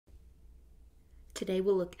Today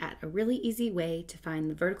we'll look at a really easy way to find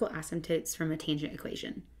the vertical asymptotes from a tangent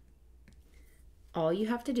equation. All you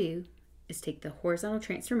have to do is take the horizontal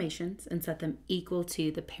transformations and set them equal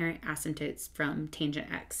to the parent asymptotes from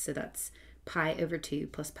tangent x. So that's pi over 2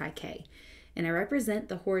 plus pi k. And I represent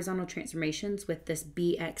the horizontal transformations with this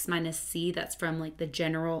bx minus c that's from like the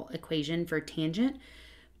general equation for tangent.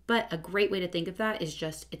 But a great way to think of that is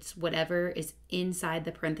just it's whatever is inside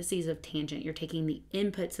the parentheses of tangent. You're taking the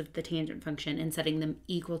inputs of the tangent function and setting them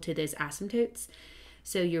equal to those asymptotes.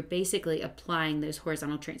 So you're basically applying those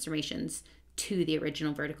horizontal transformations to the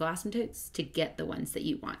original vertical asymptotes to get the ones that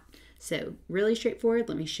you want. So really straightforward.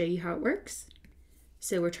 Let me show you how it works.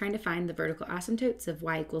 So we're trying to find the vertical asymptotes of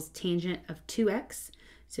y equals tangent of 2x.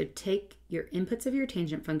 So take your inputs of your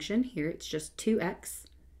tangent function, here it's just 2x,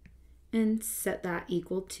 and set that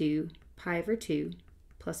equal to pi over 2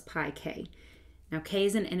 plus pi k. Now k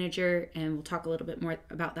is an integer, and we'll talk a little bit more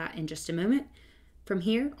about that in just a moment. From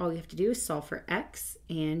here, all you have to do is solve for x,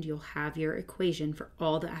 and you'll have your equation for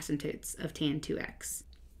all the asymptotes of tan 2x.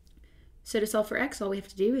 So to solve for x, all we have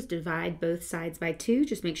to do is divide both sides by 2.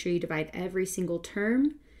 Just make sure you divide every single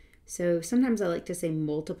term. So sometimes I like to say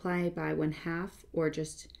multiply by 1/2 or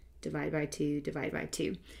just divide by 2, divide by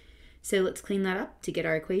 2. So let's clean that up. To get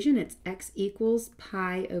our equation, it's x equals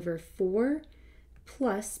pi over 4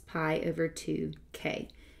 plus pi over 2k.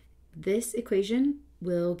 This equation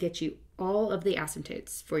will get you all of the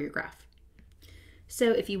asymptotes for your graph. So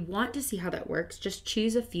if you want to see how that works, just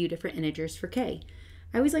choose a few different integers for k.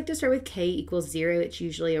 I always like to start with k equals 0. It's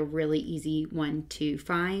usually a really easy one to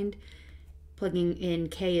find. Plugging in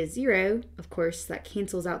k as 0, of course, that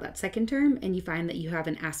cancels out that second term, and you find that you have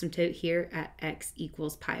an asymptote here at x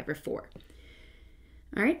equals pi over 4.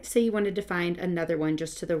 All right, so you wanted to find another one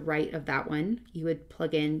just to the right of that one. You would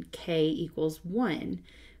plug in k equals 1.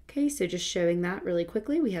 Okay, so just showing that really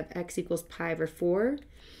quickly, we have x equals pi over 4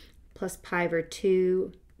 plus pi over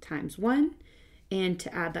 2 times 1. And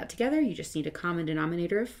to add that together, you just need a common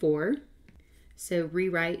denominator of 4. So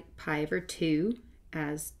rewrite pi over 2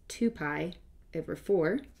 as 2 pi over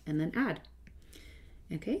 4, and then add.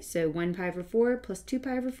 Okay, so 1 pi over 4 plus 2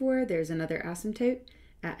 pi over 4, there's another asymptote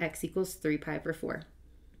at x equals 3 pi over 4.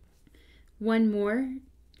 One more,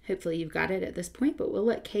 hopefully you've got it at this point, but we'll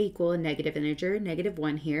let k equal a negative integer,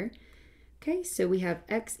 -1 here. Okay, so we have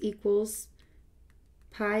x equals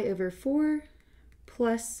pi over 4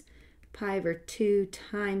 plus pi over 2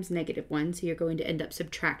 times -1, so you're going to end up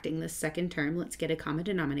subtracting this second term. Let's get a common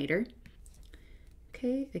denominator.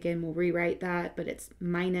 Okay, again, we'll rewrite that, but it's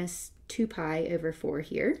minus 2 pi over 4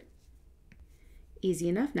 here. Easy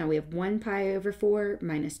enough. Now we have 1 pi over 4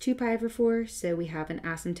 minus 2 pi over 4, so we have an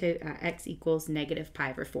asymptote at x equals -pi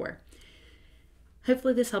over 4.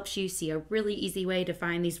 Hopefully this helps you see a really easy way to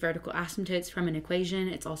find these vertical asymptotes from an equation.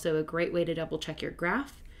 It's also a great way to double check your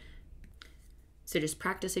graph. So just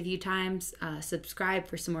practice a few times, subscribe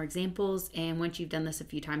for some more examples, and once you've done this a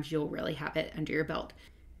few times, you'll really have it under your belt.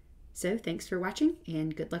 So thanks for watching,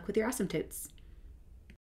 and good luck with your asymptotes.